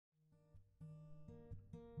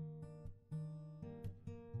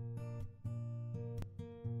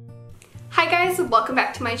Hi guys, welcome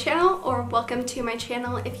back to my channel, or welcome to my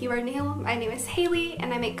channel if you are new. My name is Haley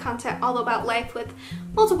and I make content all about life with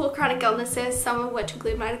multiple chronic illnesses, some of which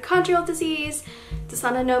include mitochondrial disease,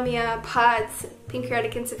 dysautonomia, POTS,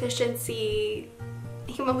 pancreatic insufficiency,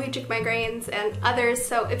 hemiplegic migraines, and others.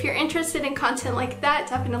 So if you're interested in content like that,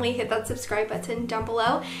 definitely hit that subscribe button down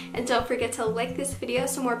below, and don't forget to like this video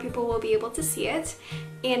so more people will be able to see it.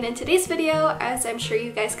 And in today's video, as I'm sure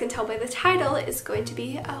you guys can tell by the title, is going to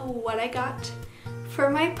be what I got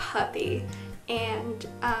for my puppy. And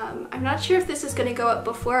I'm not sure if this is going to go up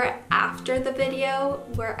before or after the video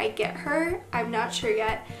where I get her. I'm not sure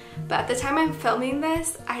yet, but at the time I'm filming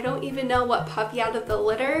this, I don't even know what puppy out of the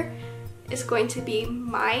litter is going to be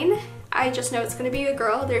mine. I just know it's going to be a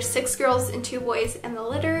girl. There's 6 girls and 2 boys in the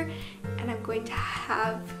litter, and I'm going to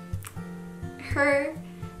have her,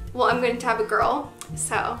 well, I'm going to have a girl.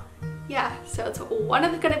 So yeah, so it's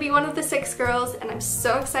going to be one of the 6 girls, and I'm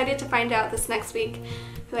so excited to find out this next week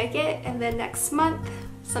who I get. And then next month,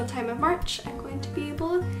 sometime in March, I'm going to be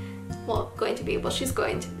able, she's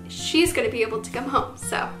going to be able to come home.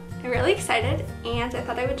 So I'm really excited, and I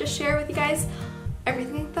thought I would just share with you guys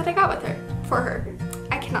everything that I got for her.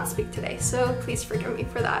 I cannot speak today, so please forgive me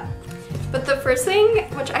for that. But the first thing,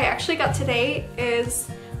 which I actually got today, is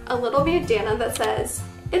a little bandana that says,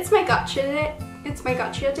 "It's my gotcha day." It's my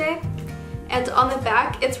gotcha day. And on the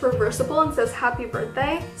back, it's reversible and says happy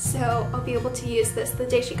birthday. So I'll be able to use this the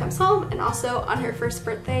day she comes home and also on her first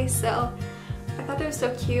birthday. So I thought it was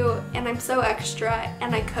so cute, and I'm so extra,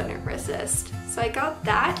 and I couldn't resist. So I got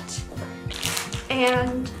that.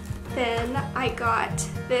 And then I got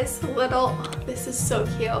this little, this is so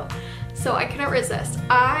cute. So I couldn't resist.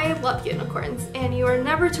 I love unicorns, and you are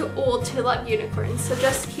never too old to love unicorns, so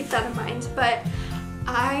just keep that in mind. But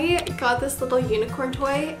I got this little unicorn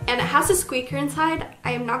toy, and it has a squeaker inside.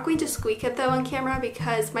 I am not going to squeak it though on camera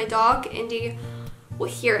because my dog, Indy, will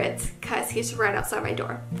hear it because he's right outside my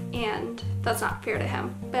door, and that's not fair to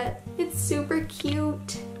him. But it's super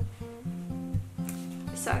cute.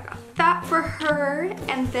 So I got that for her,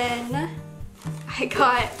 and then I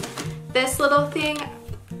got this little thing.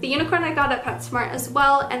 The unicorn I got at PetSmart as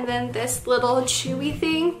well, and then this little chewy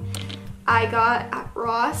thing I got at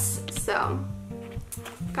Ross. So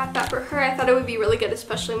got that for her. I thought it would be really good,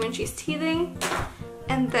 especially when she's teething.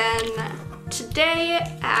 And then today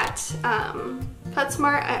at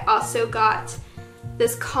PetSmart, I also got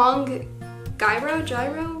this Kong gyro.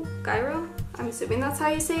 I'm assuming that's how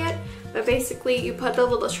you say it. But basically, you put a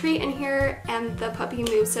little treat in here and the puppy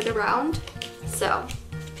moves it around. So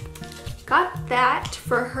got that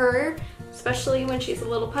for her, especially when she's a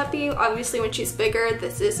little puppy. Obviously, when she's bigger,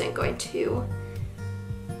 this is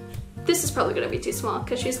probably going to be too small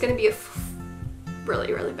because she's going to be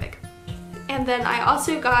really, really big. And then I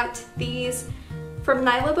also got these from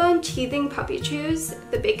Nylabone Teething Puppy Chews,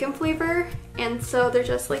 the bacon flavor. And so they're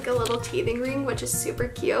just like a little teething ring, which is super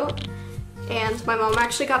cute. And my mom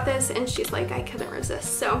actually got this, and she's like, I couldn't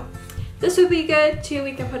resist. So this would be good too.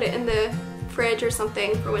 We can put it in the fridge or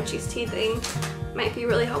something for when she's teething. Might be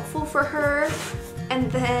really helpful for her.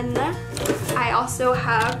 And then I also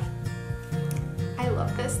have, I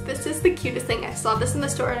love this. This is the cutest thing. I saw this in the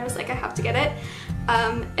store and I was like, I have to get it.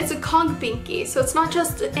 It's a Kong binky. So it's not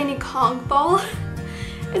just any Kong ball.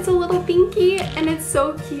 It's a little binky, and it's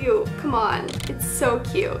so cute. Come on, it's so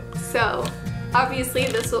cute. So obviously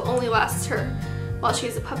this will only last her while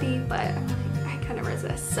she's a puppy, but I'm like, I couldn't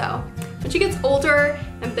resist. So when she gets older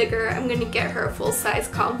and bigger, I'm gonna get her a full-size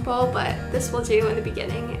Kong ball, but this will do in the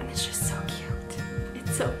beginning, and it's just so cute.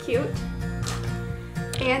 It's so cute.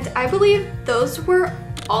 And I believe those were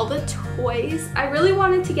all the toys. I really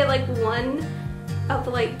wanted to get like one of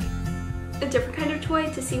like a different kind of toy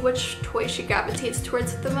to see which toy she gravitates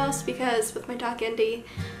towards the most, because with my dog Indy,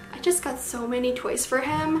 I just got so many toys for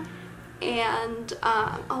him. And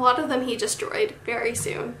a lot of them he destroyed very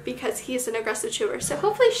soon because he's an aggressive chewer. So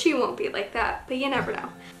hopefully she won't be like that, but you never know.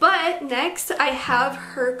 But next I have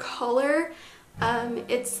her collar.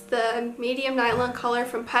 It's the medium nylon collar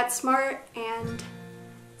from PetSmart, and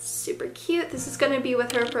super cute. This is going to be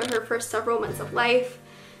with her for her first several months of life.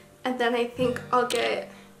 And then I think I'll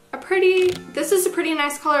get this is a pretty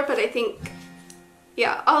nice collar, but I think,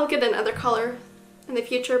 yeah, I'll get another collar in the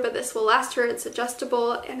future, but this will last her. It's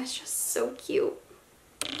adjustable, and it's just so cute.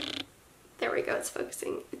 There we go, it's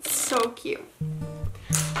focusing. It's so cute.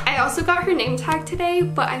 I also got her name tag today,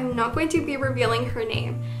 but I'm not going to be revealing her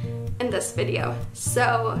name in this video,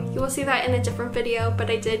 so you will see that in a different video. But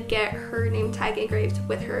I did get her name tag engraved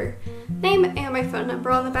with her name and my phone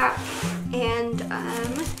number on the back. And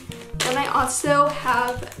then I also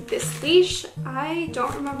have this leash. I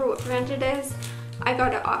don't remember what brand it is, I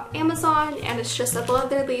got it off Amazon and it's just a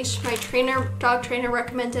leather leash. My dog trainer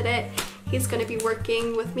recommended it. He's gonna be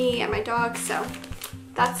working with me and my dog, so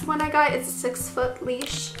that's the one I got. It's a 6-foot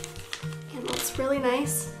leash and looks really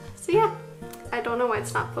nice. So yeah, I don't know why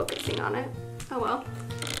it's not focusing on it. Oh well.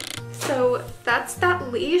 So that's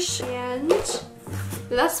that leash, and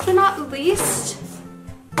last but not least,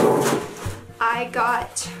 I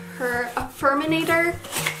got her a Furminator.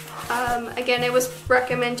 Again, it was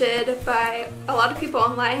recommended by a lot of people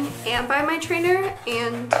online and by my trainer,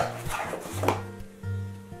 and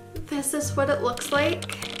this is what it looks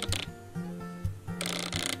like.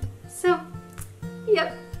 So,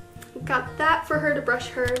 yep, got that for her to brush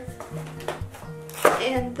her.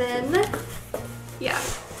 And then, yeah,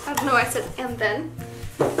 I don't know why I said and then.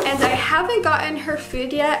 And I haven't gotten her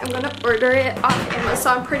food yet. I'm gonna order it off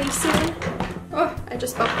Amazon pretty soon. Oh, I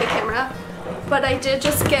just bumped the camera. But I did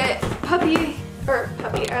just get puppy,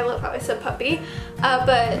 I love how I said puppy,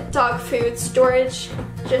 but dog food storage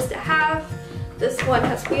just to have. This one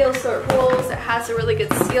has wheels so it rolls. It has a really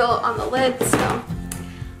good seal on the lid, so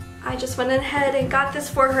I just went ahead and got this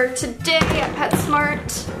for her today at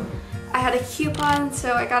PetSmart. I had a coupon,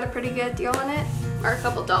 so I got a pretty good deal on it, or a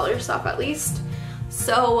couple dollars off at least.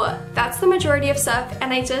 So that's the majority of stuff,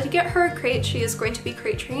 and I did get her a crate. She is going to be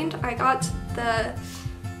crate trained. I got the,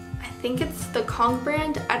 I think it's the Kong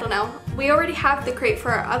brand, I don't know. We already have the crate for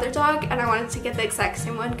our other dog, and I wanted to get the exact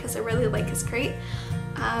same one because I really like his crate.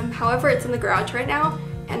 However, it's in the garage right now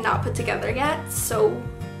and not put together yet, so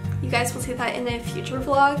you guys will see that in a future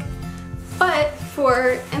vlog. But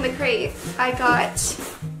for in the crate, I got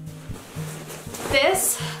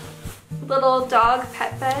this little dog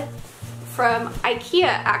pet bed from IKEA.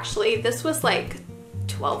 Actually, this was like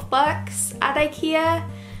 12 bucks at IKEA,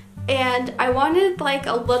 and I wanted like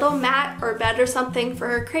a little mat or bed or something for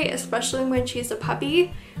her crate, especially when she's a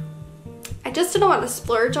puppy. I just didn't want to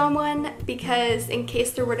splurge on one because in case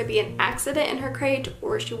there were to be an accident in her crate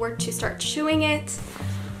or she were to start chewing it.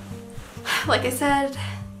 Like I said,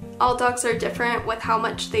 all dogs are different with how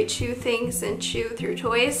much they chew things and chew through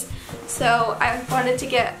toys. So I wanted to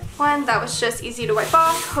get one that was just easy to wipe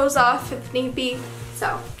off, hose off if need be.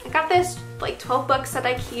 So I got this, like 12 bucks at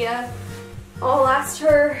IKEA. I'll last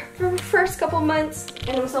her for the first couple months,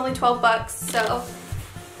 and it was only 12 bucks, so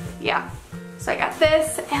yeah. So I got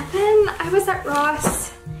this, and then I was at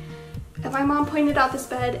Ross, and my mom pointed out this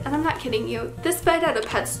bed, and I'm not kidding you, this bed at a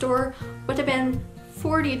pet store would have been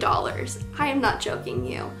 $40. I am not joking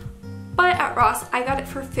you. But at Ross, I got it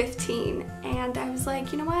for $15, and I was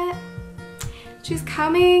like, you know what? She's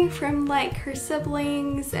coming from like her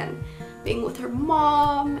siblings and being with her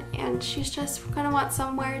mom, and she's just gonna want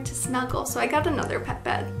somewhere to snuggle, so I got another pet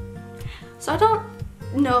bed. So I don't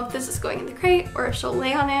know if this is going in the crate or if she'll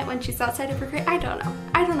lay on it when she's outside of her crate. I don't know.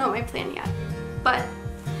 I don't know my plan yet, but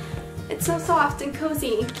it's so soft and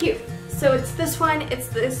cozy and cute. So it's this one, it's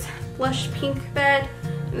this blush pink bed,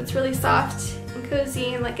 and it's really soft and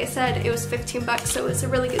cozy, and like I said, it was 15 bucks, so it was a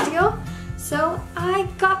really good deal. So I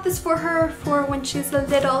got this for her for when she's a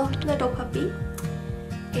little puppy.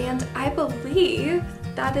 And I believe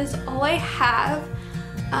that is all I have.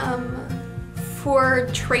 For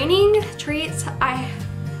training treats, I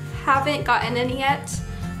haven't gotten any yet,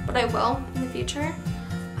 but I will in the future.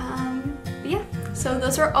 But yeah, so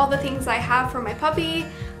those are all the things I have for my puppy.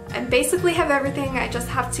 I basically have everything. I just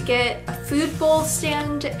have to get a food bowl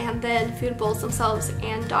stand, and then food bowls themselves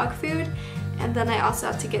and dog food. And then I also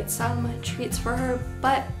have to get some treats for her.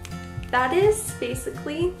 But that is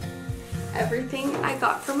basically everything I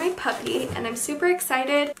got for my puppy, and I'm super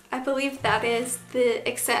excited. I believe that is the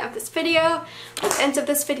extent of this video, the end of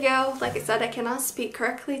this video. Like I said, I cannot speak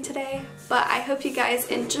correctly today, but I hope you guys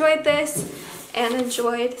enjoyed this and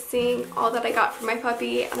enjoyed seeing all that I got for my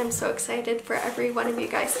puppy, and I'm so excited for every one of you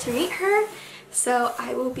guys to meet her. So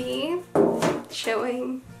I will be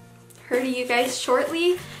showing her to you guys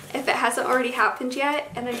shortly if it hasn't already happened yet,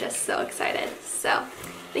 and I'm just so excited. So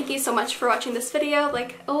thank you so much for watching this video.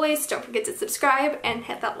 Like always, don't forget to subscribe and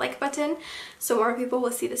hit that like button so more people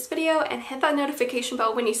will see this video, and hit that notification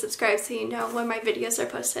bell when you subscribe so you know when my videos are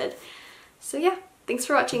posted. So yeah, thanks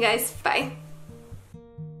for watching guys. Bye.